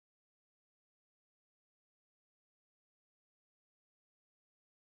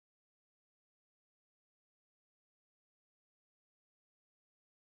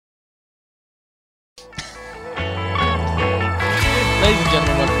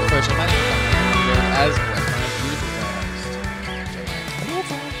as always, my beautiful co-host.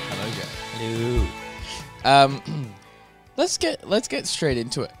 Hello, Joe. Hello. Let's get straight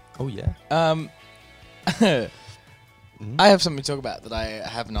into it. Oh yeah. I have something to talk about that I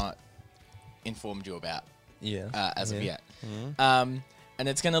have not informed you about Yeah. as of yet. Mhm. And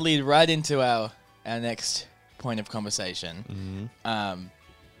it's going to lead right into our next point of conversation.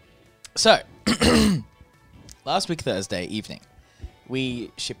 So, last week Thursday evening,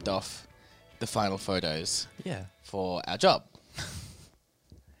 we shipped off the final photos Yeah. for our job.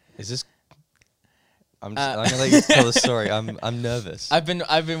 Is this? I'm gonna let you tell the story. I'm nervous. I've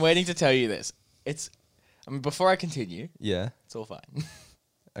been waiting to tell you this. Before I continue, Yeah. it's all fine.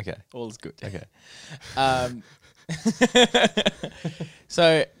 Okay. All is good. Okay.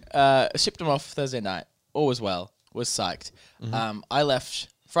 So shipped them off Thursday night. All was well. Was psyched. I left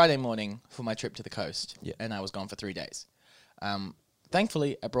Friday morning for my trip to the coast. Yeah. And I was gone for 3 days.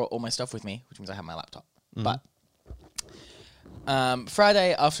 Thankfully, I brought all my stuff with me, which means I have my laptop. But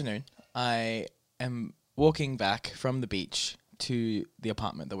Friday afternoon, I am walking back from the beach to the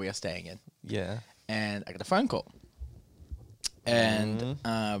apartment that we are staying in. Yeah. And I got a phone call. And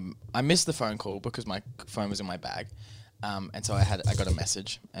I missed the phone call because my phone was in my bag. And so I got a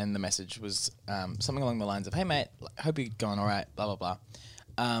message, and the message was something along the lines of, "Hey mate, hope you're going all right, blah blah blah.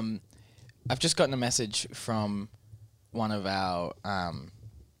 I've just gotten a message from one of our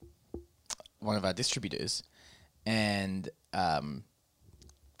distributors, and I'm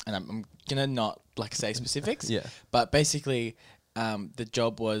gonna not say specifics. Yeah. But basically, the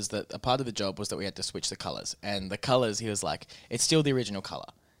job was that a part of the job was that we had to switch the colors, and the colors, he was like, it's still the original color.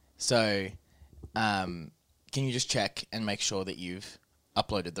 So, can you just check and make sure that you've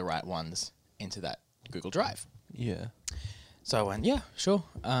uploaded the right ones into that Google Drive? Yeah. So I went, yeah, sure.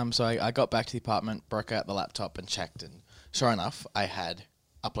 So I got back to the apartment, broke out the laptop and checked, and sure enough, I had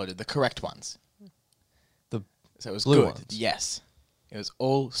uploaded the correct ones. So it was blue good. ones? Yes. It was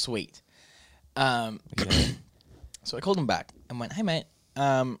all sweet. Yeah. So I called him back and went, hey mate,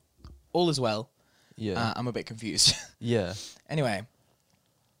 all is well. Yeah. I'm a bit confused. Yeah. Anyway,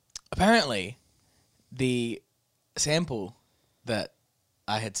 apparently the sample that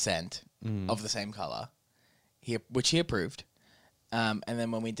I had sent of the same color, which he approved, and then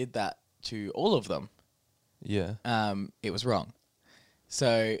when we did that to all of them, Yeah. it was wrong.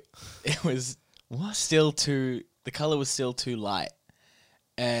 So it was What? the color was still too light.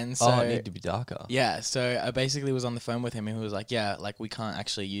 And so Oh, it needed to be darker. yeah, so I basically was on the phone with him, and he was like, yeah, we can't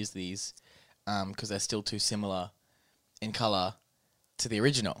actually use these because they're still too similar in color to the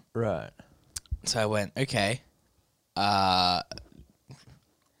original. Right. So I went, okay. I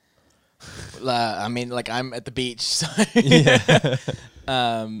mean, I'm at the beach, so Yeah.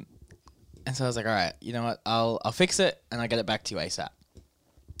 and so I was like, all right, you know what? I'll fix it and I'll get it back to you ASAP.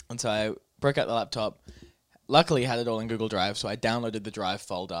 And so I broke out the laptop. Luckily, I had it all in Google Drive, so I downloaded the Drive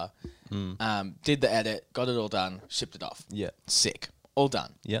folder, did the edit, got it all done, shipped it off. Yeah. Sick. All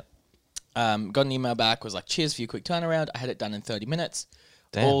done. Yeah. Got an email back, was like, cheers for your quick turnaround. I had it done in 30 minutes.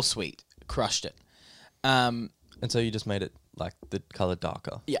 Damn. All sweet. Crushed it. And so you just made it the color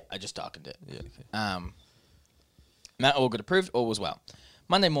darker. Yeah, I just darkened it. Yeah. Okay. And that all got approved, all was well.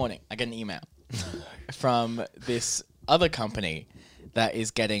 Monday morning, I get an email from this other company that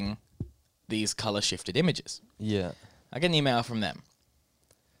is getting these color shifted images. Yeah. I get an email from them.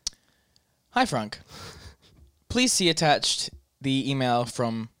 Hi, Frank. Please see attached the email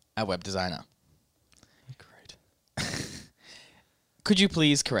from our web designer. Great. Could you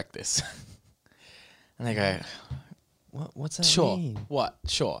please correct this? And they go, What's that sure. mean? What?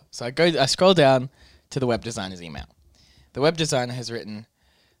 Sure. So I scroll down to the web designer's email. The web designer has written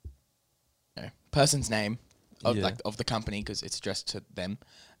person's name of of the company because it's addressed to them.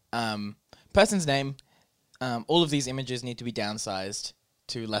 Person's name. All of these images need to be downsized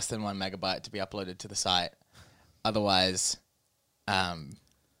to less than 1 megabyte to be uploaded to the site. Otherwise, it'll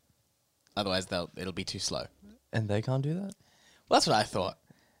be too slow. And they can't do that? Well, that's what I thought.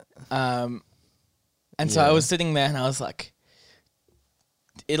 And so I was sitting there and I was like,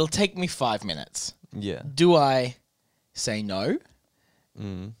 it'll take me 5 minutes. Yeah. Do I say no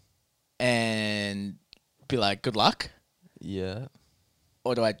Mm. and be like, good luck? Yeah.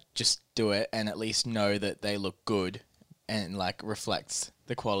 Or do I just do it and at least know that they look good and reflects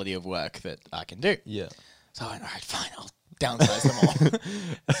the quality of work that I can do? Yeah. So I went, all right, fine, I'll downsize them all.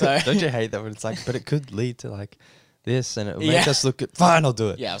 So Don't you hate that when it's but it could lead to this and it will make us look good. Fine, I'll do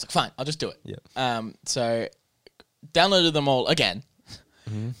it. yeah, I was like, fine, I'll just do it. Yeah. So downloaded them all again,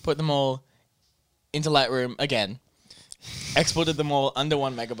 put them all into Lightroom again, exported them all under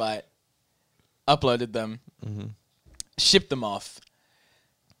 1 megabyte, uploaded them, shipped them off,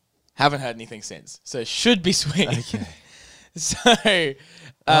 Haven't heard anything since. So it should be sweet. Okay. So,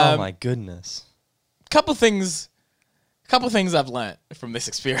 Oh my goodness. couple things I've learnt from this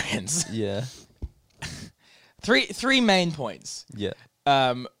experience. Yeah. Three main points. Yeah.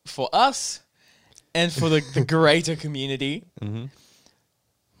 For us and for the greater community. Mm-hmm.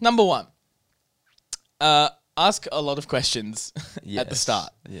 Number one, ask a lot of questions at the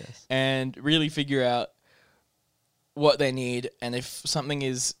start Yes. and really figure out what they need. And if something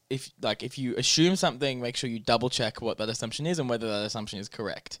is, if you assume something, make sure you double check what that assumption is and whether that assumption is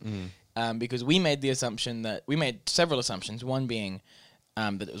correct. Because we made several assumptions. One being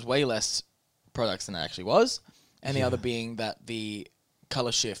that it was way less products than it actually was, and the other being that the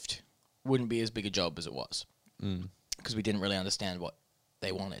color shift wouldn't be as big a job as it was, because we didn't really understand what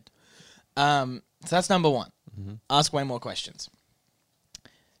they wanted. So that's number one. Ask way more questions.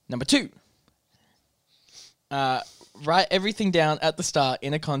 Number two, write everything down at the start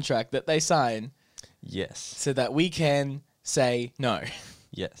in a contract that they sign, Yes. so that we can say no.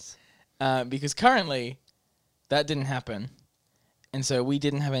 Yes. Because currently, that didn't happen, and so we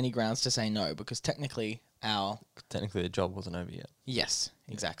didn't have any grounds to say no, because technically Technically, the job wasn't over yet. Yes,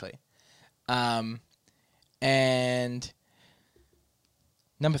 exactly. And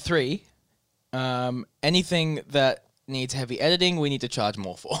number three, anything that needs heavy editing, we need to charge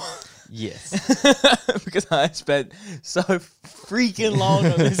more for. Yes. Because I spent so freaking long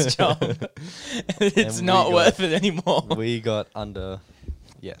on this job. It's And not we worth it anymore. We got under.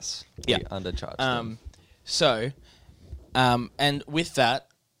 Yes. Yeah. We undercharged them. So, and with that,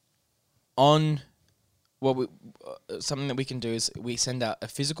 on what we something that we can do is we send out a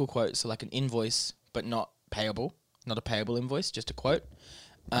physical quote, so like an invoice, but not payable, not a payable invoice, just a quote.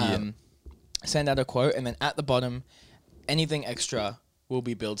 Send out a quote, and then at the bottom, anything extra will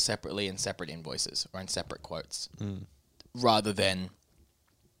be billed separately in separate invoices or in separate quotes, rather than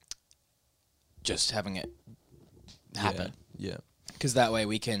just having it happen. Yeah. Because that way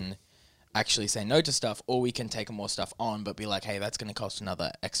we can actually say no to stuff, or we can take more stuff on, but be like, hey, that's going to cost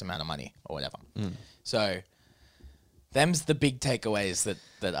another X amount of money or whatever. So, them's the big takeaways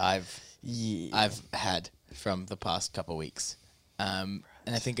that I've had from the past couple of weeks. And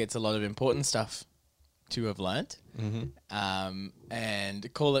I think it's a lot of important stuff to have learnt.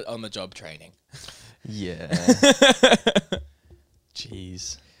 And call it on the job training. Yeah.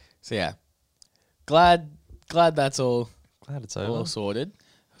 Jeez. So yeah, glad that's all Glad it's over. sorted.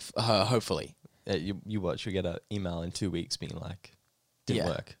 Hopefully. You watch, you get an email in 2 weeks being like, didn't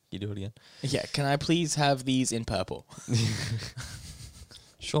work. You do it again. Yeah, can I please have these in purple?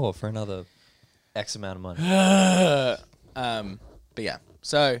 Sure, for another X amount of money. But yeah,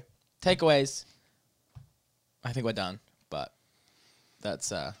 so takeaways. I think we're done, but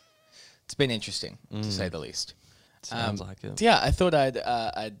that's it's been interesting to say the least. Sounds like it. Yeah, I thought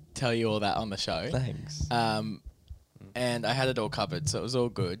I'd tell you all that on the show. Thanks. And I had it all covered, so it was all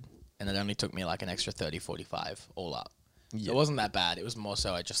good. And it only took me like an extra 30, 45 all up. Yeah. So it wasn't that bad. It was more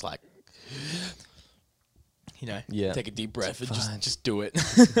so I just like, take a deep breath and just do it.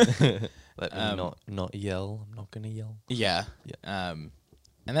 Let me not yell. I'm not gonna yell. Yeah. Yeah.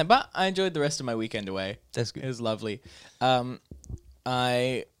 And then, but I enjoyed the rest of my weekend away. That's good. It was lovely.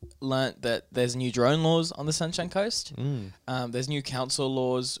 I learnt that there's new drone laws on the Sunshine Coast. There's new council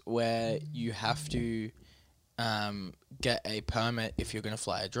laws where you have to get a permit if you're going to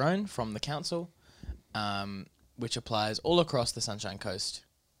fly a drone from the council, which applies all across the Sunshine Coast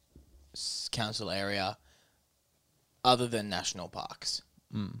council area other than national parks.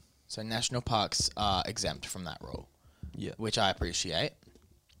 So national parks are exempt from that rule, which I appreciate,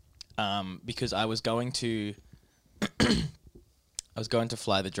 because I was going to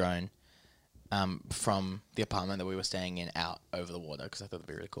fly the drone from the apartment that we were staying in out over the water because I thought it'd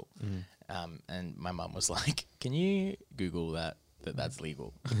be really cool. And my mum was like, "Can you Google that's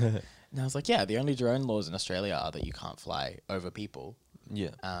legal?" And I was like, "Yeah, the only drone laws in Australia are that you can't fly over people."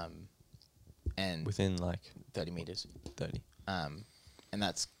 Yeah. And Within like 30 meters. 30. And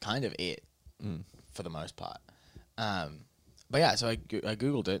that's kind of it for the most part. But yeah, so I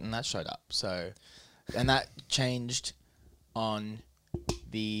Googled it and that showed up. So, and that changed on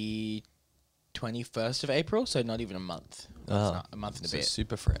the 21st of April, so not even a month. It's not a month and a bit.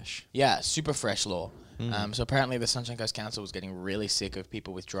 Super fresh. Yeah, super fresh law. So apparently the Sunshine Coast Council was getting really sick of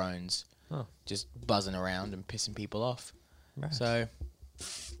people with drones just buzzing around and pissing people off. Right. So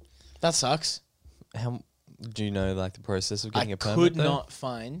that sucks. How do you know like the process of getting a permit? I could though? not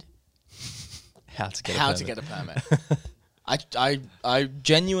find how to get a permit. I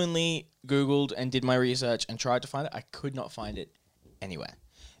genuinely Googled and did my research and tried to find it. I could not find it anywhere.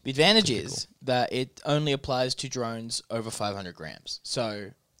 The advantage is that it only applies to drones over 500 grams.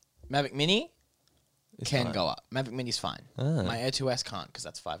 So Mavic Mini It's can fine. go up. Mavic Mini's fine. Ah. My Air 2S can't because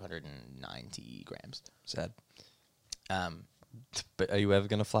that's 590 grams. Sad. Um, But are you ever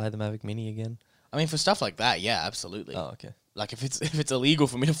gonna fly the Mavic Mini again? I mean, for stuff like that, yeah, absolutely. Oh, okay. Like if it's illegal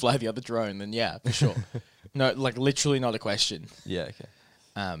for me to fly the other drone, then yeah, for sure. No, like literally not a question. Yeah. Okay.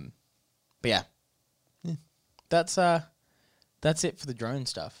 But yeah, Yeah. that's it for the drone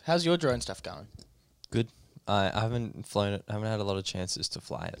stuff. How's your drone stuff going? Good. I haven't flown it. I haven't had a lot of chances to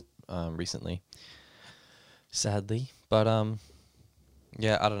fly it recently. Sadly, but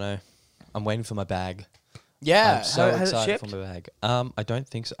yeah, I don't know. I'm waiting for my bag. Yeah, I'm so has it excited shipped? for my bag. I don't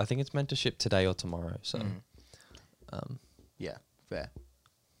think so. I think it's meant to ship today or tomorrow. So, Yeah, fair.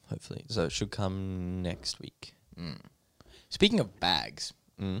 hopefully, so it should come next week. Speaking of bags,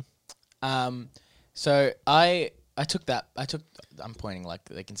 Mm. so I took that. I'm pointing like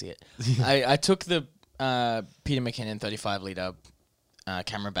they can see it. I took the Peter McKinnon 35 liter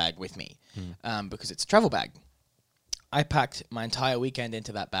camera bag with me because it's a travel bag. I packed my entire weekend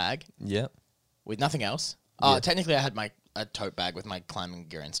into that bag Yeah. with nothing else. Yeah. Technically, I had a tote bag with my climbing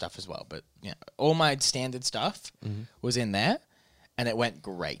gear and stuff as well, but yeah, all my standard stuff was in there, and it went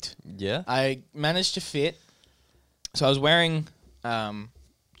great. Yeah. I managed to fit. So I was wearing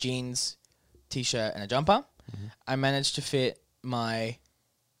jeans, t-shirt, and a jumper. I managed to fit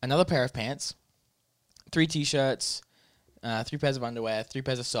another pair of pants, 3 t-shirts, 3 pairs of underwear, 3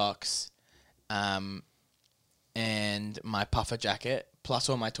 pairs of socks, and my puffer jacket, plus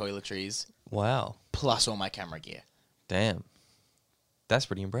all my toiletries, Wow. plus all my camera gear Damn. That's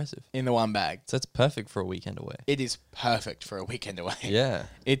pretty impressive. in the one bag. So that's perfect for a weekend away. It is perfect for a weekend away. Yeah.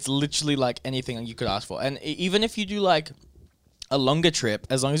 It's literally like anything you could ask for. And even if you do like a longer trip,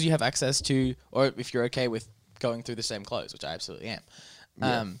 as long as you have access to, or if you're okay with going through the same clothes, which I absolutely am,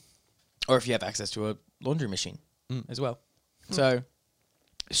 Yeah. or if you have access to a laundry machine as well. So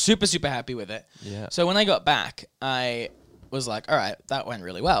super, super happy with it. Yeah. So when I got back, I was like, all right, that went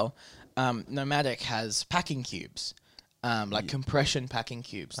really well. Nomadic has packing cubes. Like compression packing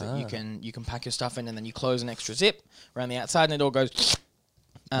cubes that you can pack your stuff in, and then you close an extra zip around the outside, and it all goes.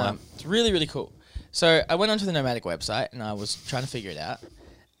 Wow. It's really, really cool. So I went onto the Nomadic website and I was trying to figure it out.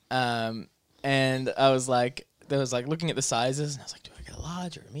 And I was like, looking at the sizes, and I was like, do I get a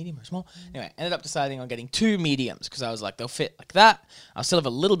large or a medium or a small? Anyway, I ended up deciding on getting 2 mediums because I was like, they'll fit like that. I'll still have a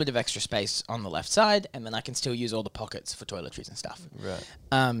little bit of extra space on the left side, and then I can still use all the pockets for toiletries and stuff. Right.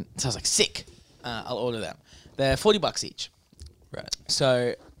 So I was like, sick. I'll order them. They're $40 each. Right.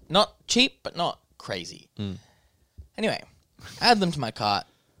 So not cheap, but not crazy. Anyway, add them to my cart,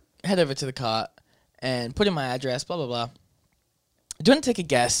 head over to the cart, and put in my address, blah, blah, blah. Do you want to take a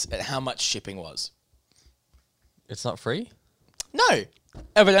guess at how much shipping was? It's not free? No,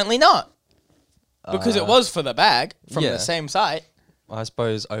 evidently not. Because it was for the bag from yeah. the same site. I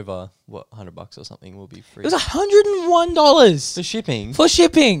suppose over, what, $100 or something will be free. It was $101 the shipping. for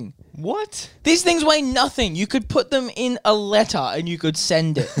shipping. What? These things weigh nothing. You could put them in a letter and you could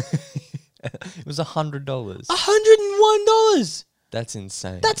send it. It was $100. $101. That's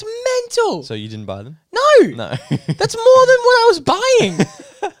insane. That's mental. So you didn't buy them? No. No. That's more than what I was buying.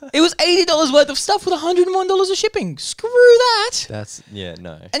 It was $80 worth of stuff with $101 of shipping. Screw that. That's, yeah,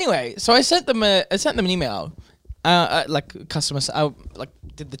 no. Anyway, so I sent them an email. Did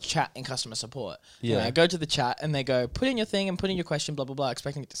the chat in customer support. Yeah. I go to the chat and they go, put in your thing and put in your question, blah, blah, blah,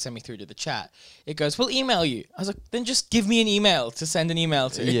 expecting it to send me through to the chat. It goes, we'll email you. I was like, then just give me an email to send an email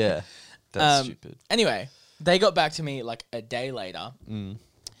to. Yeah. That's stupid. Anyway, they got back to me like a day later. Mm.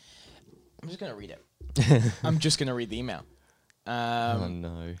 I'm just going to read it. I'm just going to read the email. Oh,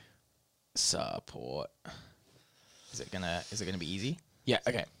 no. Support. Is it gonna be easy? Yeah,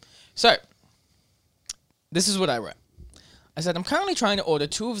 okay. So this is what I wrote. I said, I'm currently trying to order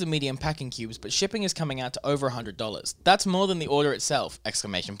 2 of the medium packing cubes, but shipping is coming out to over $100. That's more than the order itself!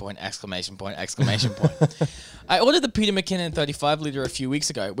 Exclamation point, exclamation point, exclamation point. I ordered the Peter McKinnon 35 liter a few weeks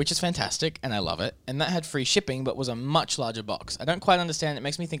ago, which is fantastic, and I love it. And that had free shipping, but was a much larger box. I don't quite understand. It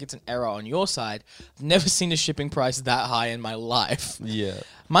makes me think it's an error on your side. I've never seen a shipping price that high in my life. Yeah.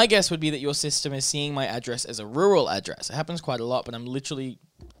 My guess would be that your system is seeing my address as a rural address. It happens quite a lot, but I'm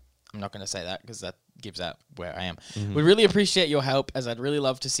not going to say that because that gives out where I am. Would really appreciate your help, as I'd really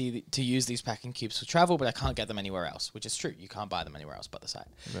love to use these packing cubes for travel, but I can't get them anywhere else, which is true. You can't buy them anywhere else but the site.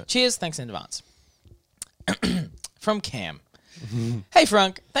 Right. Cheers. Thanks in advance. From Cam. Hey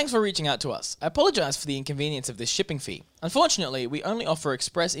Frank, thanks for reaching out to us. I apologize for the inconvenience of this shipping fee. Unfortunately, we only offer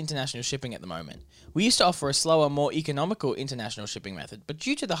express international shipping at the moment. We used to offer a slower, more economical international shipping method, but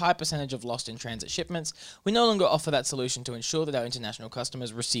due to the high percentage of lost in transit shipments, we no longer offer that solution to ensure that our international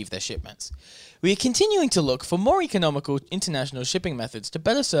customers receive their shipments. We are continuing to look for more economical international shipping methods to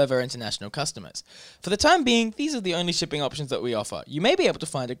better serve our international customers. For the time being, these are the only shipping options that we offer. You may be able to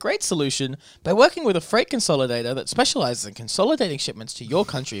find a great solution by working with a freight consolidator that specializes in consolidating shipments to your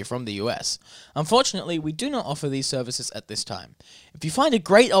country from the US. Unfortunately, we do not offer these services at this time. If you find a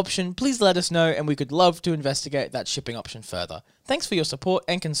great option, please let us know and we could love to investigate that shipping option further. Thanks for your support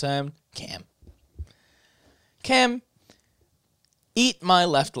and concern, Cam. Cam, eat my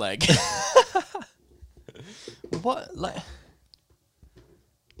left leg. What? Like,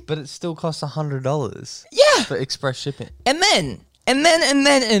 but it still costs $100. Yeah. For express shipping. And then,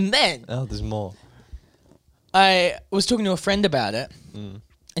 Oh, there's more. I was talking to a friend about it, and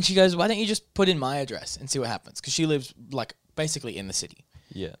she goes, why don't you just put in my address and see what happens? Because she lives, like, basically in the city.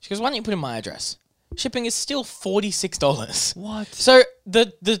 Yeah. She goes, why don't you put in my address? Shipping is still $46. What? So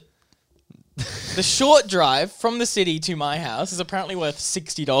the short drive from the city to my house is apparently worth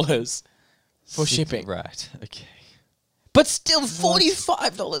 $60 for shipping. Right. Okay. But still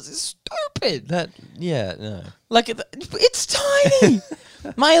 $45 is stupid. Yeah, no. Like, it's tiny.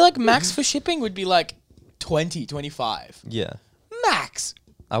 My, like, max for shipping would be, like, 20, 25. Yeah. Max.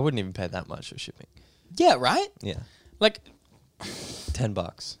 I wouldn't even pay that much for shipping. Yeah, right? Yeah. Like,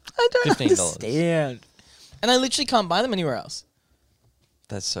 $10. I don't $15. understand. And I literally can't buy them anywhere else.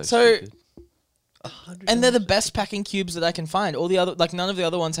 That's so So- stupid. And they're the best packing cubes that I can find. All the other, like, none of the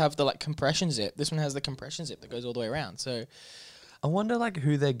other ones have the, like, compression zip. This one has the compression zip that goes all the way around. So I wonder, like,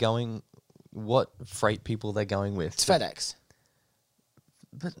 who they're going, what freight people they're going with. it's FedEx.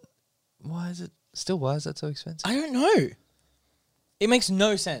 But why is that so expensive? I don't know. It makes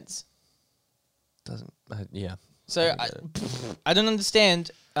no sense. Doesn't, yeah. So I get I don't understand.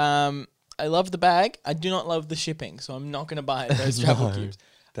 I love the bag. I do not love the shipping. So I'm not going to buy those travel No, cubes.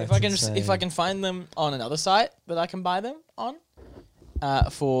 that's If I insane. can find them on another site that I can buy them on,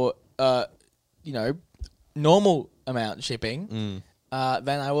 for normal amount shipping,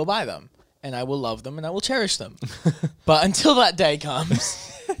 then I will buy them and I will love them and I will cherish them. But until that day comes,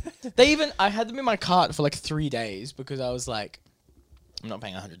 I had them in my cart for like 3 days because I was like, I'm not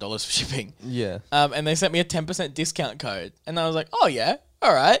paying $100 for shipping. Yeah. And they sent me a 10% discount code, and I was like, oh yeah,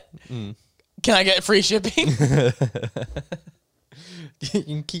 all right. Can I get free shipping? You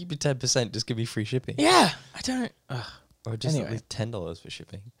can keep your 10%, just give me free shipping. Yeah, I don't. Ugh. Or just Anyway. at least $10 for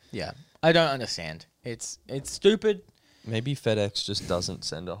shipping. Yeah, I don't understand. It's stupid. Maybe FedEx just doesn't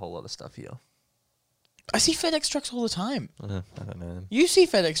send a whole lot of stuff here. I see FedEx trucks all the time. I don't know them. You see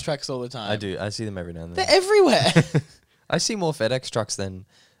FedEx trucks all the time. I do. I see them every now and then. They're everywhere. I see more FedEx trucks than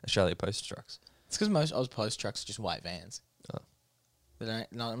Australia Post trucks. It's because most Oz Post trucks are just white vans. Oh.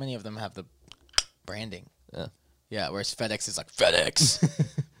 Not many of them have the branding. Yeah. Yeah, whereas FedEx is like FedEx.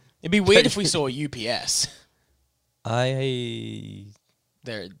 It'd be weird if we saw UPS. They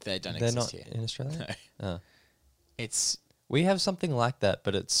They don't they're exist not here. in Australia. No. Oh. It's We have something like that,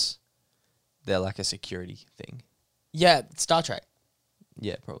 but they're like a security thing. Star Trek,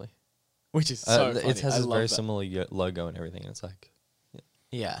 Yeah, probably. which is so funny. It has I a love very that. similar logo and everything. And it's like,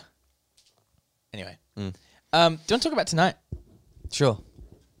 Yeah. Anyway, Mm. do you want to talk about tonight? sure.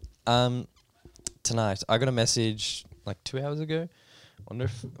 Tonight I got a message like 2 hours ago. I wonder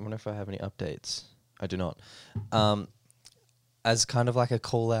if I have any updates. I do not. As kind of like a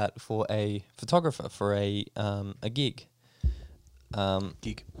call out for a photographer for a gig.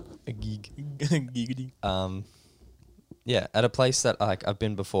 Geek. A gig. Giggity. Yeah, at a place that like I've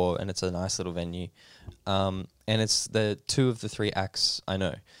been before, and it's a nice little venue. And it's the 2 of the 3 acts I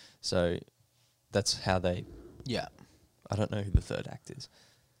know. So that's how they. Yeah. I don't know who the 3rd act is.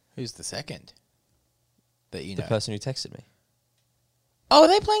 Who's the second? That you The know. person who texted me. Oh, are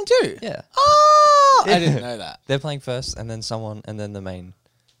they playing too? Yeah. Oh, I didn't know that. They're playing first, and then someone, and then the main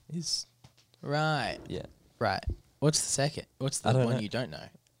is. Right. Yeah. Right. What's the second? What's the I don't one know. you don't know?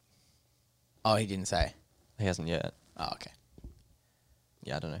 Oh, he didn't say. He hasn't yet. Oh, okay.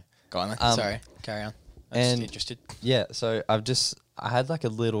 Yeah, I don't know. Go on then. Um, Sorry. Carry on. I'm just and- interested. Yeah, so I had like a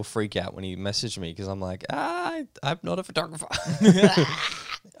little freak out when he messaged me because I'm like, I'm not a photographer.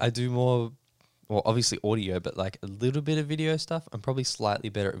 I do more, well, obviously audio, but like a little bit of video stuff. I'm probably slightly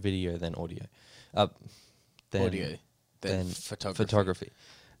better at video than audio. Than Audio. Then than photography. photography.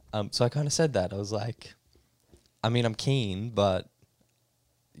 So I kind of said that. I was like, I mean, I'm keen, but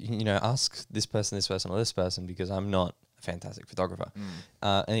ask this person, or this person because I'm not a fantastic photographer.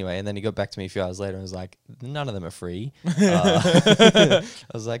 Anyway, and then he got back to me a few hours later and was like, none of them are free. I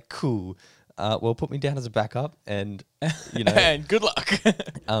was like, cool. Well, put me down as a backup, and you know, And good luck.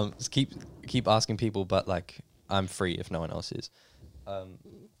 just keep asking people, but like I'm free if no one else is.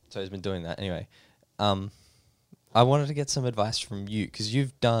 So he's been doing that anyway. I wanted to get some advice from you because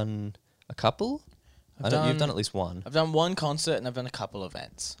you've done a couple. You've done at least one. I've done one concert and I've done a couple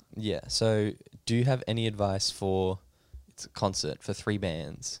events. Yeah. So, do you have any advice for it's a concert for 3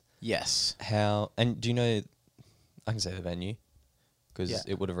 bands? Yes. How and do you know? I can say the venue because Yeah.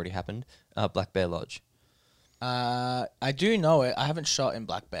 it would have already happened. Black Bear Lodge. I do know it. I haven't shot in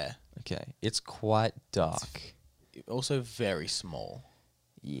Black Bear. Okay, it's quite dark. Also very small.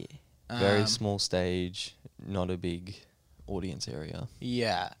 Yeah. Very Um, small stage, not a big audience area.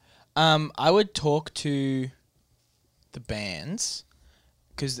 Yeah. I would talk to the bands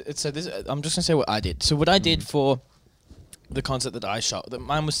because I'm just gonna say what I did. So what I did for the concert that I shot,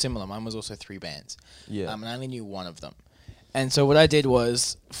 mine was similar. Mine was also 3 bands. Yeah. And I only knew one of them. And so what I did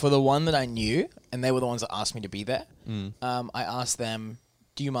was for the one that I knew, and they were the ones that asked me to be there. I asked them,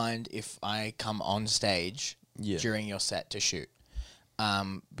 "Do you mind if I come on stage Yeah. during your set to shoot?"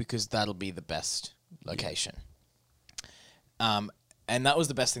 Because that'll be the best location. And that was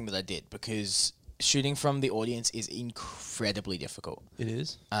the best thing that I did because shooting from the audience is incredibly difficult. It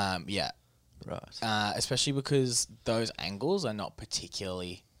is. Yeah. Right. Especially because those angles are not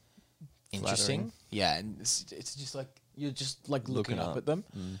particularly interesting. Flattering. Yeah, and it's just like you're just like looking Looking up up. at them.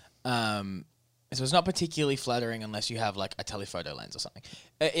 So it's not particularly flattering unless you have like a telephoto lens or something.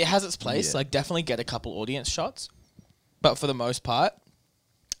 It has its place. Yeah. Like definitely get a couple audience shots, but for the most part,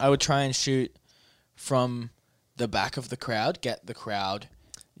 I would try and shoot from the back of the crowd, get the crowd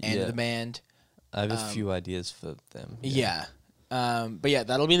and Yeah. the band. I have a few ideas for them. Yeah. But yeah,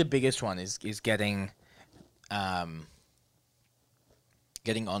 that'll be the biggest one is getting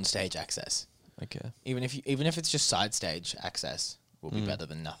getting on stage access. Okay. Even if it's just side stage access will be better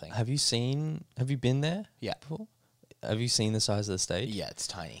than nothing. Have you been there? Yeah. Before? Have you seen the size of the stage? Yeah, it's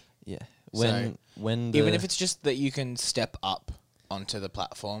tiny. Yeah. So, When Even if it's just that you can step up onto the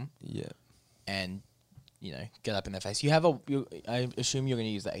platform yeah. and get up in their face. I assume you're going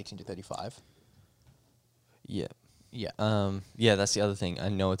to use the 18 to 35. Yeah. Yeah. Yeah, that's the other thing. I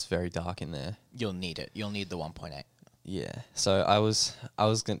know it's very dark in there. You'll need it. You'll need the 1.8. Yeah. So I was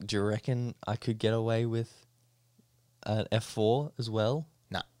going do you reckon I could get away with an F4 as well?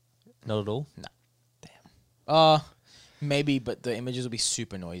 No. Not at all? Maybe, but the images will be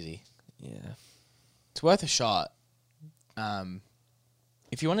super noisy. Yeah. It's worth a shot.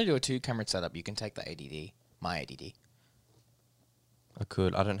 If you want to do a 2-camera setup, you can take the ADD, my ADD. I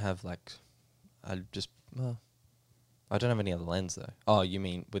could. I don't have like I don't have any other lens though. Oh, you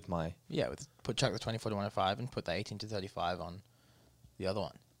mean with my Yeah, chuck the 24 to 105 and put the 18 to 35 on the other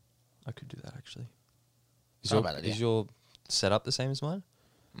one. I could do that actually. Not a bad idea. Is your setup the same as mine?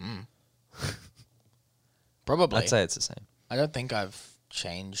 Probably. I'd say it's the same. I don't think I've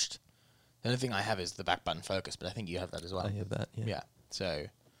changed. The only thing I have is the back button focus, but I think you have that as well. I have that. Yeah. Yeah. So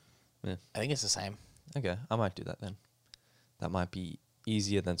Yeah. I think it's the same. Okay, I might do that then. That might be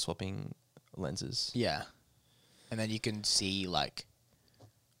easier than swapping lenses. Yeah. And then you can see like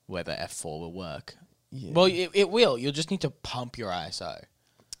whether F4 will work. Yeah. Well, it will. You'll just need to pump your ISO.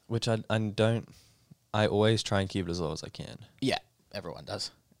 Which I don't. I always try and keep it as low as I can. Yeah, everyone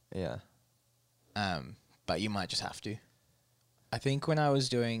does. Yeah. But you might just have to. I think when I was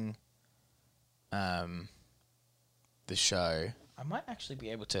doing the show, I might actually be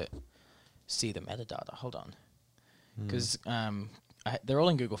able to see the metadata. Hold on. Because they're all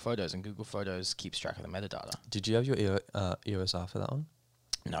in Google Photos, and Google Photos keeps track of the metadata. Did you have your EOS R for that one?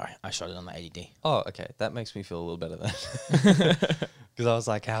 No, I shot it on the ADD. Oh, okay. That makes me feel a little better then. Because I was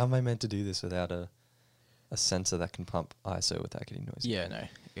like, how am I meant to do this without a sensor that can pump ISO without getting noise? Yeah, no.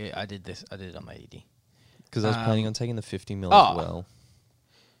 I did this. I did it on the ADD. Because I was planning on taking the 50mm Oh. as well.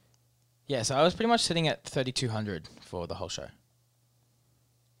 Yeah, so I was pretty much sitting at 3200 for the whole show.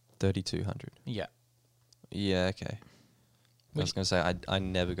 3200. Yeah. Yeah, okay. I was going to say, I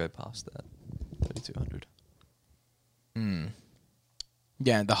never go past that. 3200.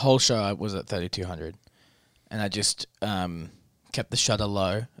 Yeah, the whole show I was at 3200. And I just kept the shutter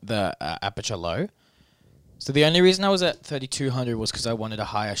low, the aperture low. So the only reason I was at 3200 was because I wanted a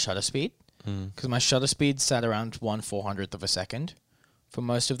higher shutter speed. Because my shutter speed sat around 1/400th of a second for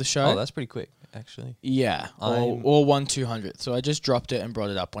most of the show. Oh, that's pretty quick, actually. Yeah, or 1/200th. So I just dropped it and brought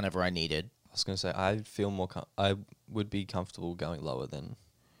it up whenever I needed. I was going to say, I feel more... I would be comfortable going lower than...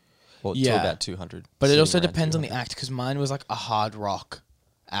 Well, to Yeah. about 200. But it sitting also around depends on the 200. act, because mine was like a hard rock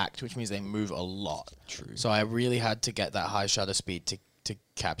act, which means they move a lot. True. So I really had to get that high shutter speed to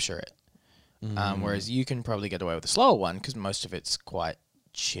capture it. Whereas you can probably get away with a slower one because most of it's quite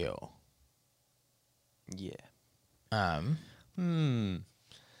chill. Yeah. Um,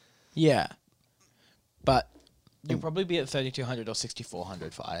 yeah, but you'll probably be at 3200 or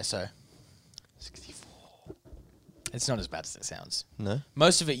 6400 for ISO. 64. It's not as bad as it sounds. No?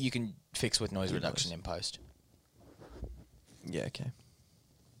 Most of it you can fix with noise Denoise. reduction in post. Yeah, okay.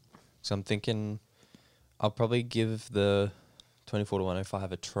 So I'm thinking I'll probably give the 24 to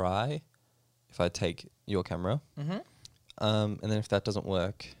 105 a try if I take your camera. Mm-hmm. And then if that doesn't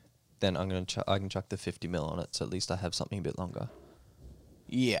work, then I can chuck the 50 mil on it, so at least I have something a bit longer.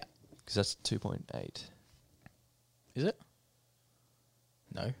 Yeah. Because that's 2.8. Is it?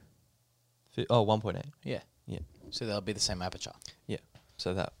 No. 1.8. Yeah. Yeah. So they'll be the same aperture. Yeah.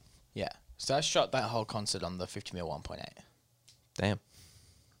 So that. Yeah. So I shot that whole concert on the 50mm 1.8. Damn.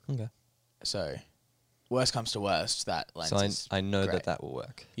 Okay. So worst comes to worst, that lens So is I know great. that will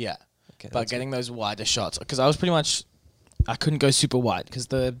work. Yeah. Okay. But getting those wider shots, because I was pretty much, I couldn't go super wide because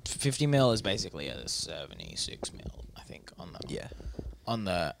the 50mm is basically a 76mm, I think, on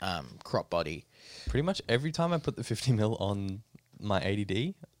the crop body. Pretty much every time I put the 50 mil on my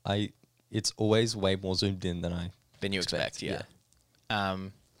 80D, it's always way more zoomed in than I Than you expect, yeah.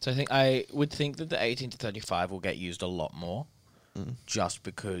 So I would think that the 18 to 35 will get used a lot more, just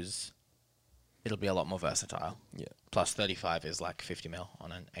because it'll be a lot more versatile. Yeah. Plus 35 is like 50mm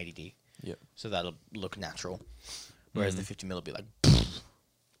on an 80D, Yep. so that'll look natural. Whereas the 50mm will be like,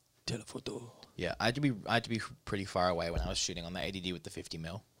 Telephoto. yeah. I had to be pretty far away when I was shooting on the 80D with the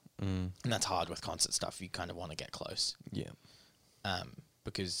 50mm, and that's hard with concert stuff. You kind of want to get close, Yeah.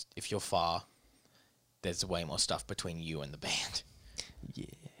 because if you're far, there's way more stuff between you and the band, Yeah.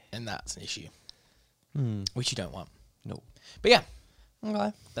 and that's an issue, Hmm. which you don't want. No. But yeah,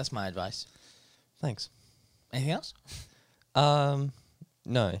 Okay. that's my advice. Thanks. Anything else?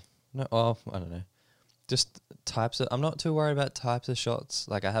 No. Oh, I don't know. Just types of. I'm not too worried about types of shots.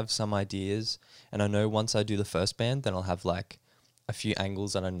 Like I have some ideas, and I know once I do the first band, then I'll have like a few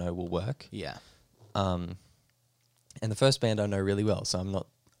angles that I know will work. Yeah. And the first band I know really well, so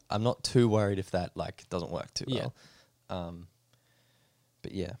I'm not too worried if that like doesn't work too Yeah. well.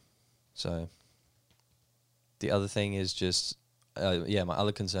 But yeah, so the other thing is just my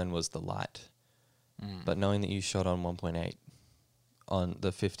other concern was the light. But knowing that you shot on 1.8 on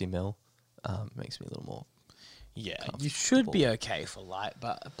the 50 mil makes me a little more. Yeah, you should be okay for light,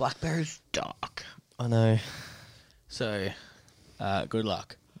 but BlackBerry's dark. I know. So, good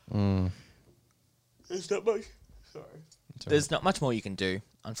luck. There's not much. Sorry. There's not much more you can do,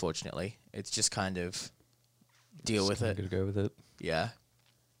 unfortunately. It's just kind of deal with it. Gotta go with it. Yeah.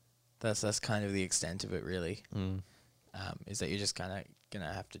 That's kind of the extent of it, really. Is that you're just kind of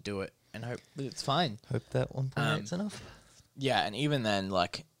gonna have to do it and hope that it's fine. Hope that 1.8 is enough. Yeah, and even then,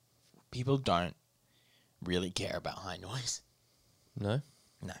 like, people don't really care about high noise. No.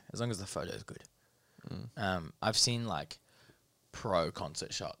 No, as long as the photo's good. I've seen like pro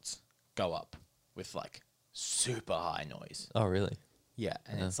concert shots go up with like super high noise. Oh really? Yeah,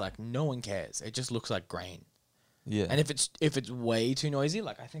 and it's like no one cares. It just looks like grain. Yeah. And if it's way too noisy,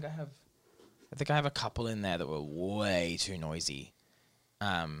 like I think I have a couple in there that were way too noisy,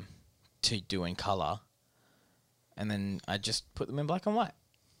 to do in color, and then I just put them in black and white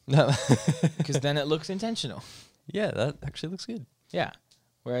No. because then it looks intentional. Yeah, that actually looks good. Yeah.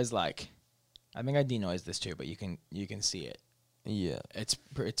 Whereas like, I think I denoised this too, but you can see it. Yeah. It's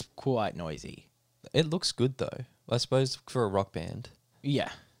quite noisy. It looks good though. I suppose for a rock band,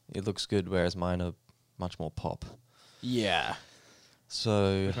 Yeah. it looks good, whereas mine are much more pop. Yeah.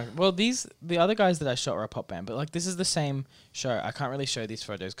 So Well, the other guys that I shot were a pop band, but like this is the same show. I can't really show these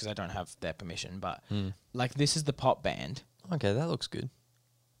photos because I don't have their permission, but like this is the pop band. okay, that looks good.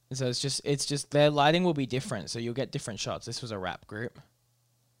 So it's just their lighting will be different, so you'll get different shots. This was a rap group,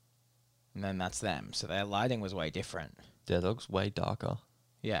 and then that's them. So their lighting was way different. Yeah, that looks way darker.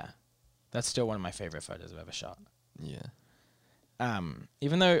 Yeah, that's still one of my favorite photos I've ever shot. Yeah.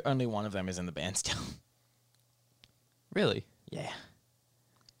 Even though only one of them is in the band still. Really? Yeah.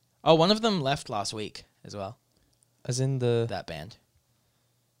 Oh, one of them left last week as well. As in the That band.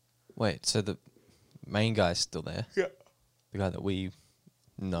 wait, so the main guy's still there? Yeah. The guy that we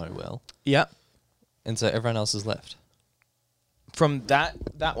know well. Yeah. And so everyone else has left. From that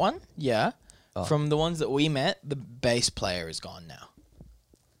one, yeah. Oh. From the ones that we met, the bass player is gone now.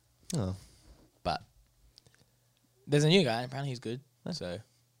 Oh. But there's a new guy, and apparently he's good. So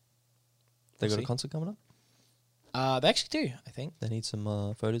They We'll got see. a concert coming up? they actually do, I think. They need some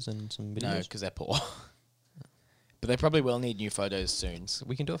photos and some videos. No, because they're poor. But they probably will need new photos soon. So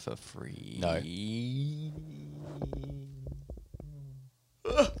we can do it for free. No.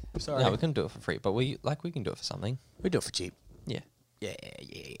 Sorry. No, we can do it for free, but we can do it for something. We do it for cheap. Yeah. Yeah.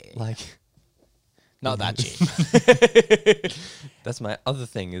 Like Not that cheap. That's my other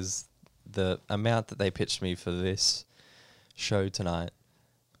thing is the amount that they pitched me for this show tonight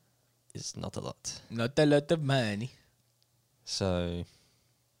is not a lot. Not a lot of money. So,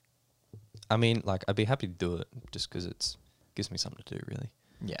 I mean, like, I'd be happy to do it just because it gives me something to do, really.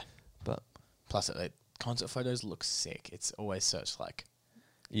 Yeah. But, Plus, concert photos look sick. It's always such like,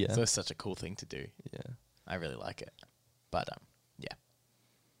 yeah. it's always such a cool thing to do. Yeah. I really like it. But yeah,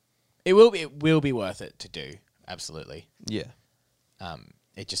 it will be worth it to do. Absolutely. Yeah.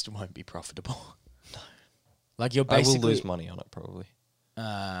 It just won't be profitable. No. Like you're I basically will lose money on it, probably.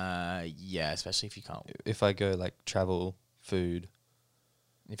 Yeah, especially if you can't If I go, like, travel, food.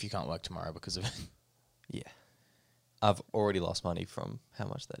 work tomorrow because of it. Yeah. I've already lost money from how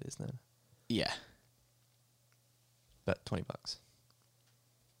much that is now. Yeah. About $20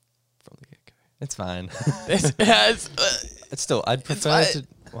 from the get-go. It's fine. It's still, I'd prefer fine. to...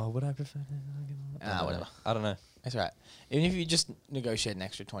 Well, would I prefer to... Whatever. I don't know. That's right. Even if you just negotiate an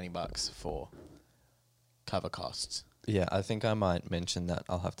extra $20 for cover costs. Yeah, I think I might mention that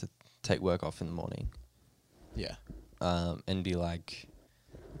I'll have to take work off in the morning. Yeah. And be like,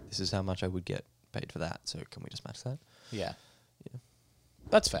 this is how much I would get paid for that. So can we just match that? Yeah. Yeah.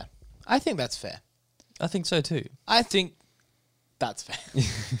 That's fair. I think that's fair. I think so too. I think that's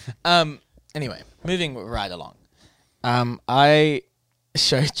fair. Anyway, moving right along. I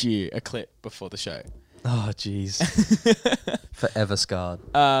showed you a clip before the show. Oh, jeez. Forever scarred.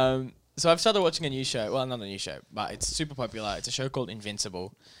 So I've started watching a new show. Well, not a new show, but it's super popular. It's a show called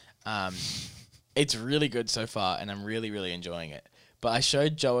Invincible. It's really good so far, and I'm really, really enjoying it. But I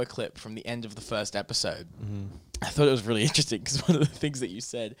showed Joe a clip from the end of the first episode. Mm-hmm. I thought it was really interesting because one of the things that you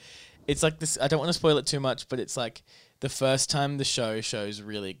said, it's like this. I don't want to spoil it too much, but it's like the first time the show shows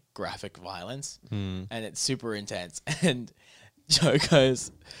really graphic violence, and it's super intense. And Joe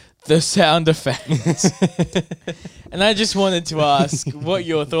goes, "The sound effects," and I just wanted to ask what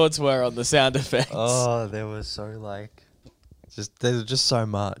your thoughts were on the sound effects. Oh, there was so like, there's just so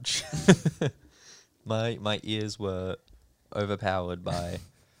much. My ears were overpowered by,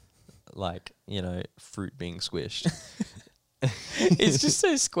 like, fruit being squished. It's just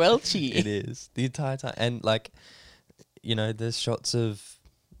so squelchy. It is the entire time, and like, there's shots of,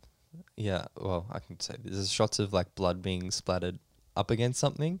 well, I can say there's shots of like blood being splattered up against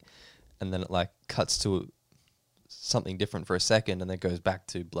something, and then it like cuts to something different for a second, and then goes back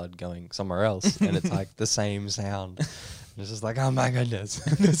to blood going somewhere else, and it's like the same sound. And it's just like, oh my goodness,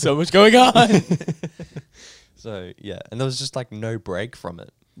 There's so much going on. So yeah, and there was just like no break from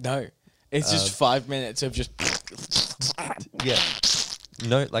it. No, it's just 5 minutes of just. Yeah,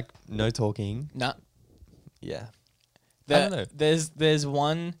 no talking. Nah. Yeah, I don't know. There's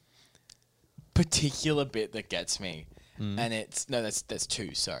one particular bit that gets me, and it's that's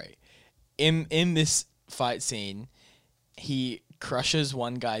two. Sorry, in this fight scene, he crushes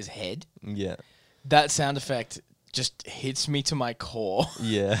one guy's head. Yeah, That sound effect just hits me to my core.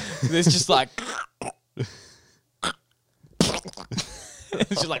 yeah. There's just like. It's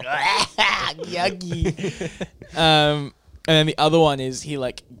just like yucky. And then the other one is he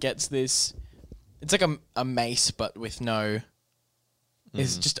like gets this. It's like a mace, but with no.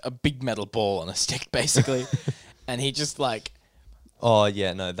 It's just a big metal ball on a stick, basically, and he just like Oh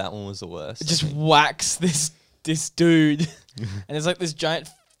yeah, no, that one was the worst. just whacks this dude, and it's like this giant.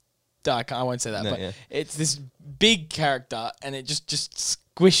 I won't say that, No, but yeah. it's this big character, and it just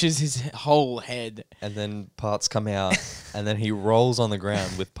squishes his whole head. And then parts come out, and then he rolls on the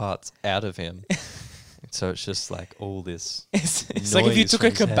ground with parts out of him. So it's just like all this, It's like if you noise took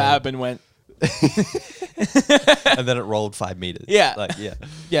a from his kebab head. and went. And then it rolled 5 meters. Yeah. like yeah,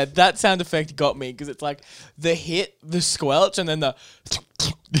 Yeah, that sound effect got me because it's like the hit, the squelch, and then the.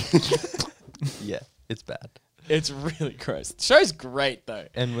 yeah, it's bad. It's really gross. The show's great though.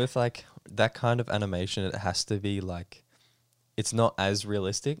 And with like that kind of animation, it has to be like, it's not as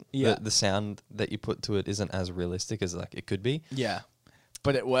realistic. Yeah. The sound that you put to it isn't as realistic as like it could be. Yeah,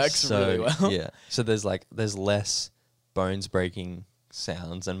 but it works really well. Yeah. So there's less bones breaking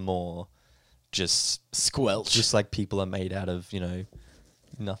sounds and more just Squelch. like people are made out of,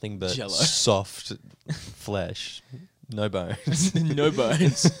 nothing but Jello. soft flesh. No bones. No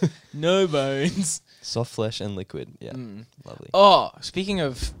bones. No bones. Soft flesh and liquid. Yeah. Lovely. Oh, speaking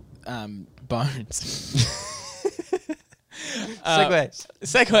of bones. Segways.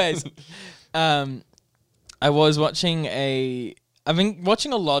 I was watching I've been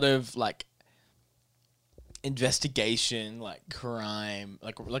watching a lot of like investigation, like crime,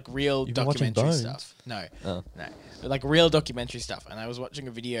 like real You've been watching documentary Bones? stuff. No, Oh. no, like real documentary stuff. And I was watching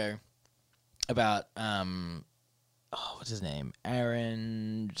a video about what's his name?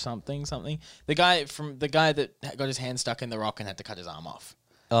 Aaron something. The guy that got his hand stuck in the rock and had to cut his arm off.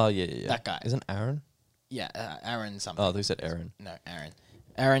 Oh yeah. That guy. Isn't Aaron? Yeah, Aaron something. Oh, they said Aaron. No, Aaron.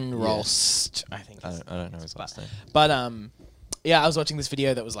 Aaron Rolst, I think. I don't know his last name. But yeah, I was watching this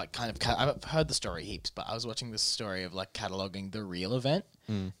video that was like kind of. I've heard the story heaps, but I was watching this story of like cataloging the real event.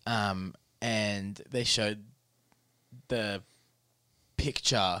 And they showed the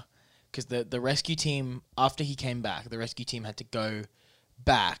picture because the rescue team, after he came back, the rescue team had to go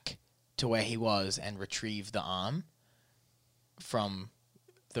back to where he was and retrieve the arm from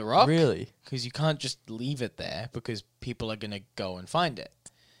the rock. Really? Because you can't just leave it there because people are going to go and find it.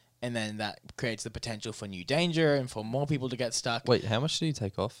 And then that creates the potential for new danger and for more people to get stuck. Wait, how much did he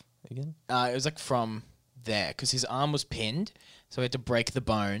take off again? It was like from there because his arm was pinned, so he had to break the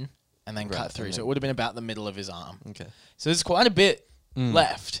bone and then cut through. So it would have been about the middle of his arm. Okay. So there's quite a bit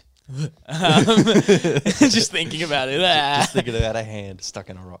left. Just thinking about it. Just thinking about a hand stuck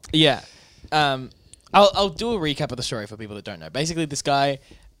in a rock. Yeah. I'll do a recap of the story for people that don't know. Basically, this guy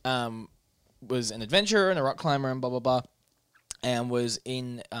was an adventurer and a rock climber and blah, blah, blah, and was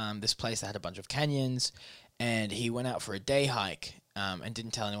in this place that had a bunch of canyons, and he went out for a day hike and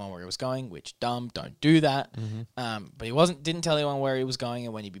didn't tell anyone where he was going, which, dumb, don't do that. But he didn't tell anyone where he was going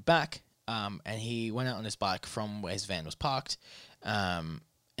and when he'd be back, and he went out on his bike from where his van was parked, and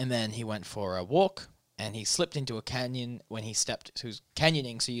then he went for a walk, and he slipped into a canyon when he stepped. So he was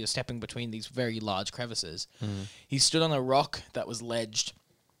canyoning, so you're stepping between these very large crevices. He stood on a rock that was lodged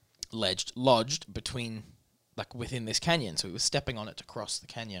between, like, within this canyon. So he was stepping on it to cross the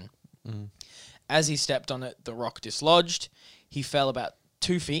canyon. As he stepped on it, the rock dislodged. He fell about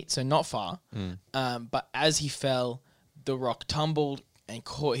 2 feet, so not far. But as he fell, the rock tumbled and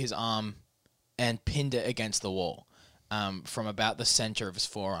caught his arm and pinned it against the wall from about the center of his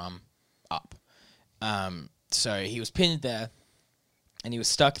forearm up. So he was pinned there, and he was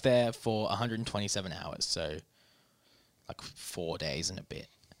stuck there for 127 hours, so like 4 days and a bit.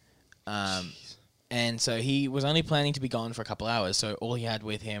 And so he was only planning to be gone for a couple hours, so all he had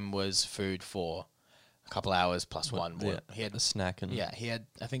with him was food for a couple hours plus one. Yeah, he had a snack and he had,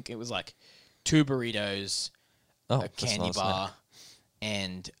 I think it was like 2 burritos, a candy bar,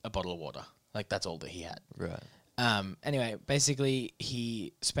 and a bottle of water. Like, that's all that he had. Right. Anyway, basically,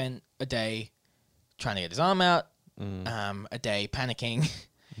 he spent a day trying to get his arm out, a day panicking,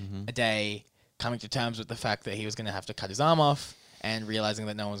 a day coming to terms with the fact that he was going to have to cut his arm off, and realizing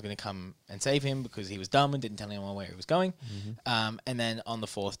that no one was going to come and save him because he was dumb and didn't tell anyone where he was going. And then on the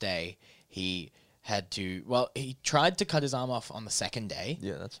 4th day, he had to... Well, he tried to cut his arm off on the 2nd day.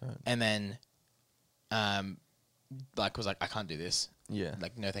 Yeah, that's right. And then, was like, I can't do this. Yeah.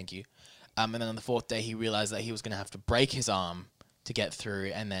 Like, no, thank you. And then on the 4th day, he realized that he was going to have to break his arm to get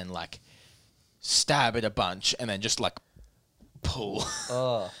through and then, like, stab it a bunch and then just, like, pull.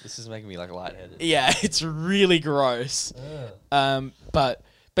 Oh, this is making me, like, lightheaded. Yeah, it's really gross. But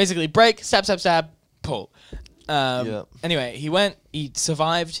basically, break, stab, pull. Anyway, he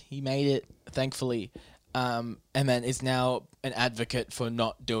survived, he made it, thankfully, and then is now an advocate for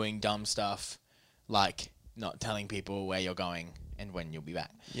not doing dumb stuff, like not telling people where you're going and when you'll be back.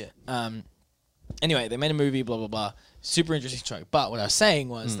 Yeah. Anyway, they made a movie, blah, blah, blah. Super interesting story. But what I was saying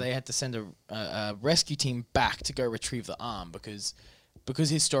was they had to send a rescue team back to go retrieve the arm because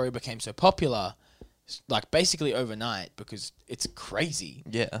his story became so popular, like basically overnight, because it's crazy.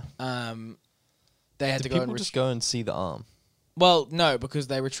 Yeah. They had to go and just go and see the arm? Well, no, because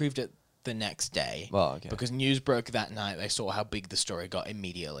they retrieved it the next day. Oh, okay. Because news broke that night. They saw how big the story got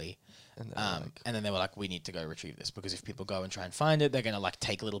immediately. And then they were like, we need to go retrieve this because if people go and try and find it, they're going to like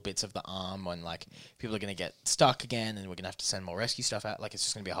take little bits of the arm and like people are going to get stuck again and we're going to have to send more rescue stuff out. Like it's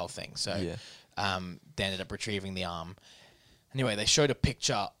just going to be a whole thing. So they ended up retrieving the arm. Anyway, they showed a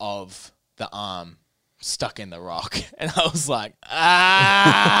picture of the arm stuck in the rock and I was like,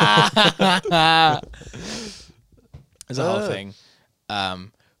 It's a whole thing.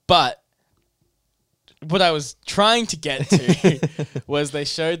 But what I was trying to get to was they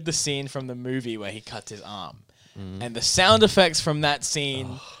showed the scene from the movie where he cut his arm. And the sound effects from that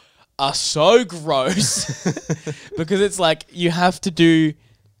scene are so gross because it's like you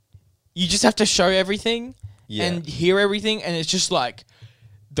just have to show everything and hear everything. And it's just like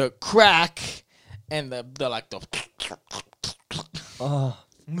the crack and the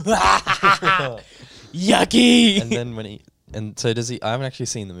yucky. And then so does he? I haven't actually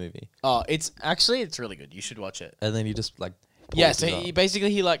seen the movie. Oh, it's really good. You should watch it. And then he just like so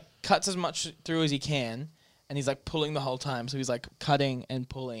he like cuts as much through as he can, and he's like pulling the whole time. So he's like cutting and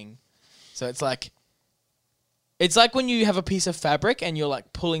pulling. So it's like when you have a piece of fabric and you're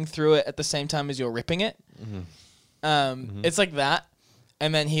like pulling through it at the same time as you're ripping it. It's like that,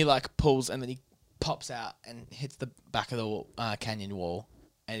 and then he like pulls, and then he pops out and hits the back of the canyon wall,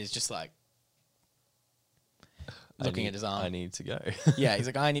 and is just like looking at his arm. I need to go. Yeah, he's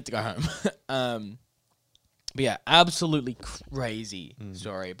like, I need to go home. But yeah, absolutely crazy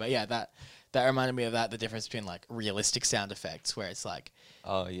story. But yeah, that reminded me of that, the difference between like realistic sound effects, where it's like,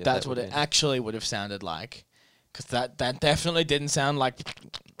 Oh yeah, that's what it actually would have sounded like, because that definitely didn't sound like.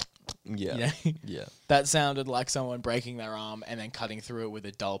 Yeah, You know? yeah, That sounded like someone breaking their arm and then cutting through it with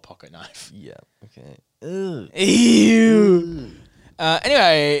a dull pocket knife. yeah. Okay. Ugh. Ew.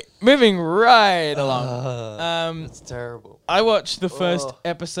 Anyway, moving right along. That's terrible. I watched the first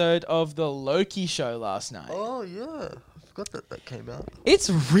episode of the Loki show last night. Oh yeah, I forgot that came out. It's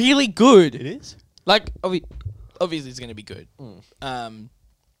really good. It is. Like, obviously, it's going to be good.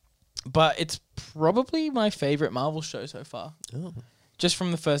 But it's probably my favorite Marvel show so far. Oh. Just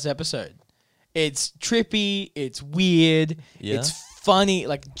from the first episode. It's trippy, it's weird, Yeah. it's funny,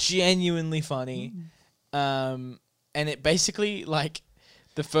 like genuinely funny. And it basically, like,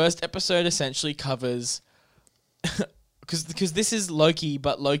 the first episode essentially covers, because this is Loki,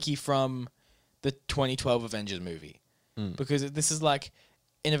 but Loki from the 2012 Avengers movie. Because this is like,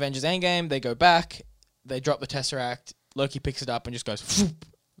 in Avengers Endgame, they go back, they drop the Tesseract, Loki picks it up and just goes, whoop,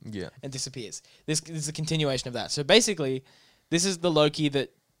 Yeah. and disappears. This is a continuation of that. So basically, this is the Loki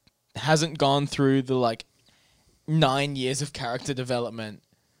that hasn't gone through the like 9 years of character development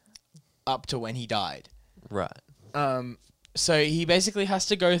up to when he died. Right. So he basically has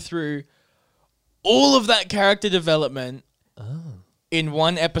to go through all of that character development in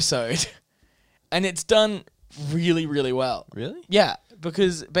one episode, and it's done really, really well. Really? Yeah,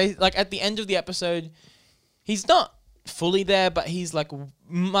 because like at the end of the episode, he's not fully there, but he's like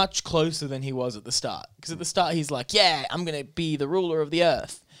much closer than he was at the start. Because at the start, he's like, "Yeah, I'm gonna be the ruler of the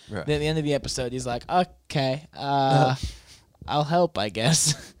earth." Right. Then at the end of the episode, he's like, "Okay, I'll help, I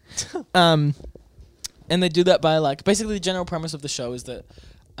guess." And they do that by like basically the general premise of the show is that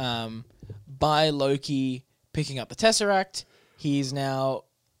by Loki picking up the Tesseract, he's now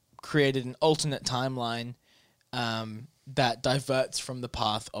created an alternate timeline that diverts from the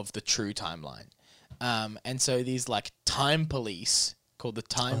path of the true timeline. And so these like time police called the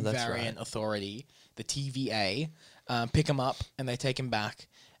Time Variant Authority, the TVA, pick him up and they take him back.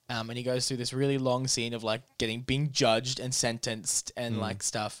 And he goes through this really long scene of like being judged and sentenced and like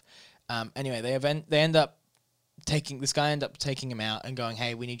stuff. Anyway, this guy end up taking him out and going,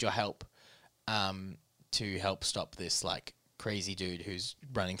 "Hey, we need your help to help stop this like crazy dude who's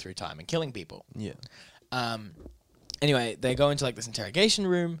running through time and killing people." Yeah. Anyway, they go into like this interrogation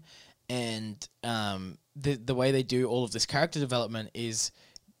room, and the way they do all of this character development is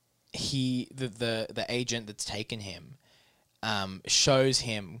the agent that's taken him shows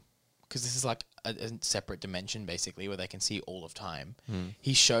him, because this is like a separate dimension basically where they can see all of time.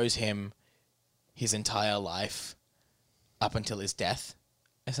 He shows him his entire life up until his death,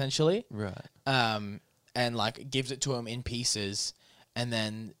 essentially. Right. And like gives it to him in pieces, and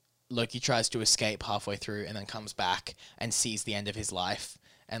then Loki tries to escape halfway through and then comes back and sees the end of his life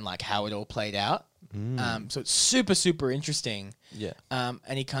and like how it all played out. So it's super, super interesting. Yeah.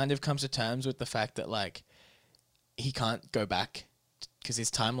 And he kind of comes to terms with the fact that like he can't go back because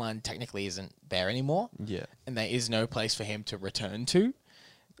his timeline technically isn't there anymore. Yeah. And there is no place for him to return to.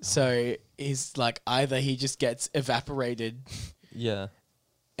 So he's like, either he just gets evaporated Yeah.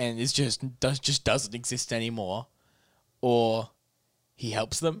 and is just doesn't exist anymore, or he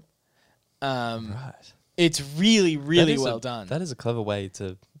helps them. Right. It's really, really That is well done. That is a clever way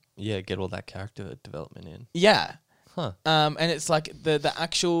to get all that character development in. Yeah. Huh. And it's like the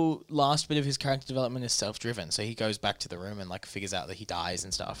actual last bit of his character development is self-driven. So he goes back to the room and like figures out that he dies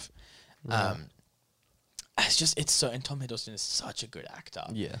and stuff. And Tom Hiddleston is such a good actor.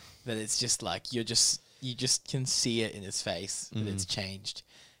 Yeah. That it's just like you just can see it in his face that it's changed.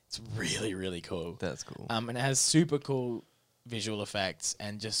 It's really, really cool. That's cool. And it has super cool visual effects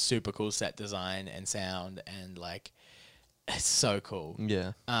and just super cool set design and sound, and like it's so cool.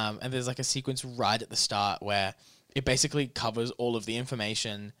 Yeah. And there's like a sequence right at the start where it basically covers all of the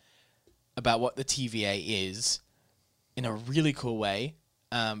information about what the TVA is in a really cool way,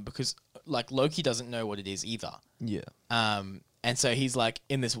 because like Loki doesn't know what it is either. Yeah. And so he's like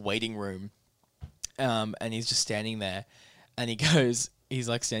in this waiting room, and he's just standing there, and he's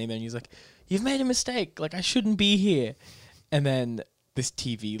like standing there and he's like, "You've made a mistake. Like I shouldn't be here." And then this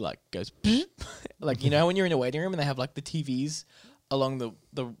TV like goes, like, you know, when you're in a waiting room and they have like the TVs along the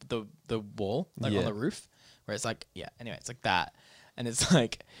wall, like on the roof, where it's like, yeah, anyway, it's like that. And it's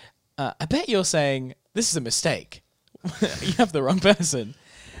like, I bet you're saying this is a mistake. You have the wrong person.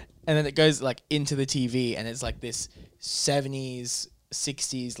 and then it goes like into the TV, and it's like this 70s,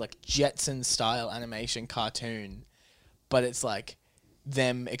 60s like Jetson style animation cartoon, but it's like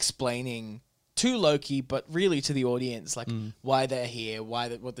them explaining to Loki, but really to the audience, like why they're here, what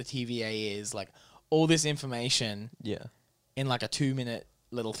the TVA is, like all this information Yeah. in like a 2-minute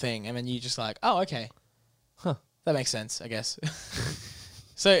little thing, and then you just like, oh, okay, Huh. that makes sense, I guess.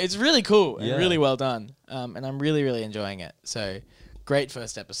 So it's really cool and Yeah. really well done, and I'm really, really enjoying it. So great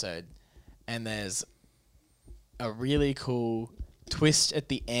first episode, and there's a really cool twist at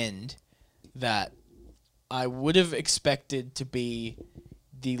the end that I would have expected to be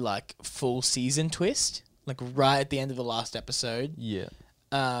the like full season twist, like right at the end of the last episode. Yeah.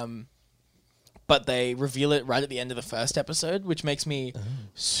 But they reveal it right at the end of the first episode, which makes me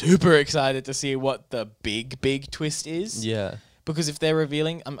super excited to see what the big twist is. Yeah. Because if they're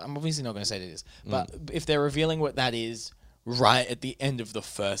revealing, I'm obviously not going to say what it is, but if they're revealing what that is right at the end of the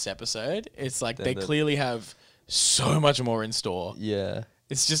first episode, it's like they clearly have so much more in store. Yeah.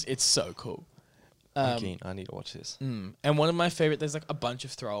 It's so cool. I'm keen. I need to watch this. And one of my favorite, there's like a bunch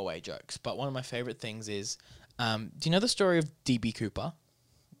of throwaway jokes, but one of my favorite things is, do you know the story of DB Cooper?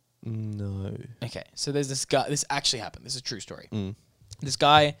 No. Okay, so there's this guy, this actually happened, this is a true story. This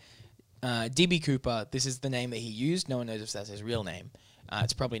guy, DB Cooper, this is the name that he used, no one knows if that's his real name,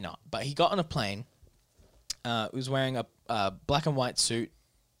 it's probably not, but he got on a plane, was wearing a black and white suit,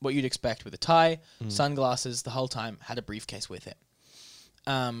 what you'd expect with a tie, sunglasses the whole time, had a briefcase with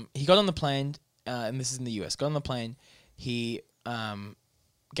him. He got on the plane, and this is in the US, got on the plane, he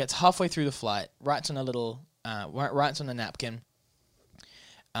gets halfway through the flight, writes on a napkin.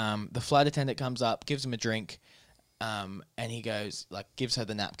 The flight attendant comes up, gives him a drink, and he goes, like, gives her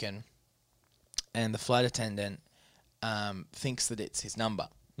the napkin, and the flight attendant thinks that it's his number.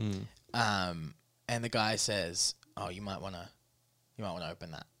 And the guy says, "Oh, you might want to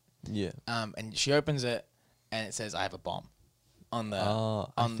open that." Yeah. And she opens it, and it says, "I have a bomb," on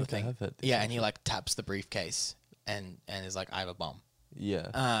the thing. I have heard this yeah, and he like taps the briefcase, and is like, "I have a bomb."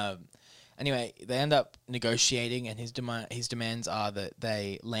 Yeah. Anyway, they end up negotiating, and his demands are that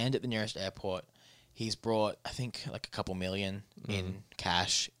they land at the nearest airport. He's brought, I think, like a couple million in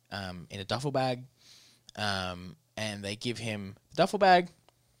cash in a duffel bag, and they give him the duffel bag.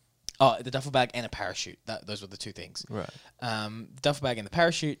 Oh, the duffel bag and a parachute. Those were the two things. Right. The duffel bag and the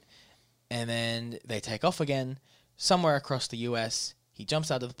parachute, and then they take off again somewhere across the US. He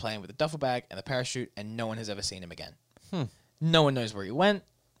jumps out of the plane with the duffel bag and the parachute, and no one has ever seen him again. No one knows where he went.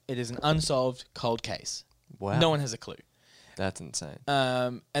 It is an unsolved cold case. Wow. No one has a clue. That's insane.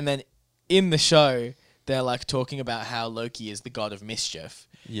 And then in the show, they're like talking about how Loki is the god of mischief.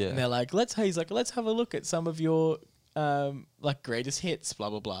 Yeah. And they're like, let's have a look at some of your like greatest hits, blah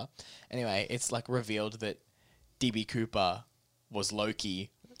blah blah. Anyway, it's like revealed that DB Cooper was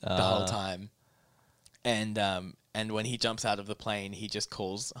Loki the whole time. And when he jumps out of the plane, he just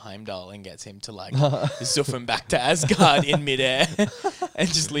calls Heimdall and gets him to like zoof him back to Asgard in midair and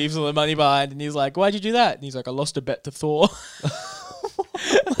just leaves all the money behind. And he's like, "Why'd you do that?" And he's like, "I lost a bet to Thor."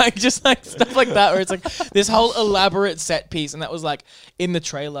 Like just like stuff like that, where it's like this whole elaborate set piece. And that was like in the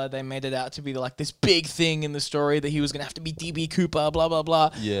trailer, they made it out to be like this big thing in the story that he was going to have to be DB Cooper, blah, blah, blah.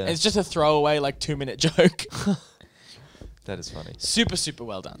 Yeah. And it's just a throwaway like 2-minute joke. That is funny. Super, super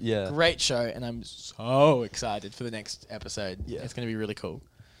well done. Yeah. Great show, and I'm so excited for the next episode. Yeah. It's going to be really cool.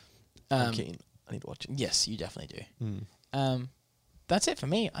 I'm keen. I need to watch it. Yes, you definitely do. That's it for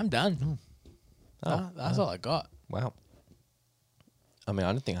me. I'm done. That's all I got. Wow. I mean,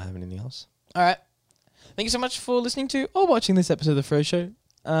 I don't think I have anything else. All right. Thank you so much for listening to or watching this episode of The Fro Show.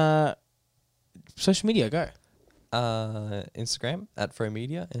 Social media, go. Instagram at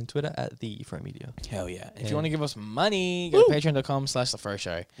Fromedia and Twitter at the Fromedia. Hell yeah. If you want to give us money, go to patreon.com/The Fro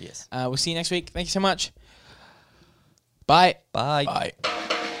Show. Yes. We'll see you next week. Thank you so much. Bye. Bye. Bye.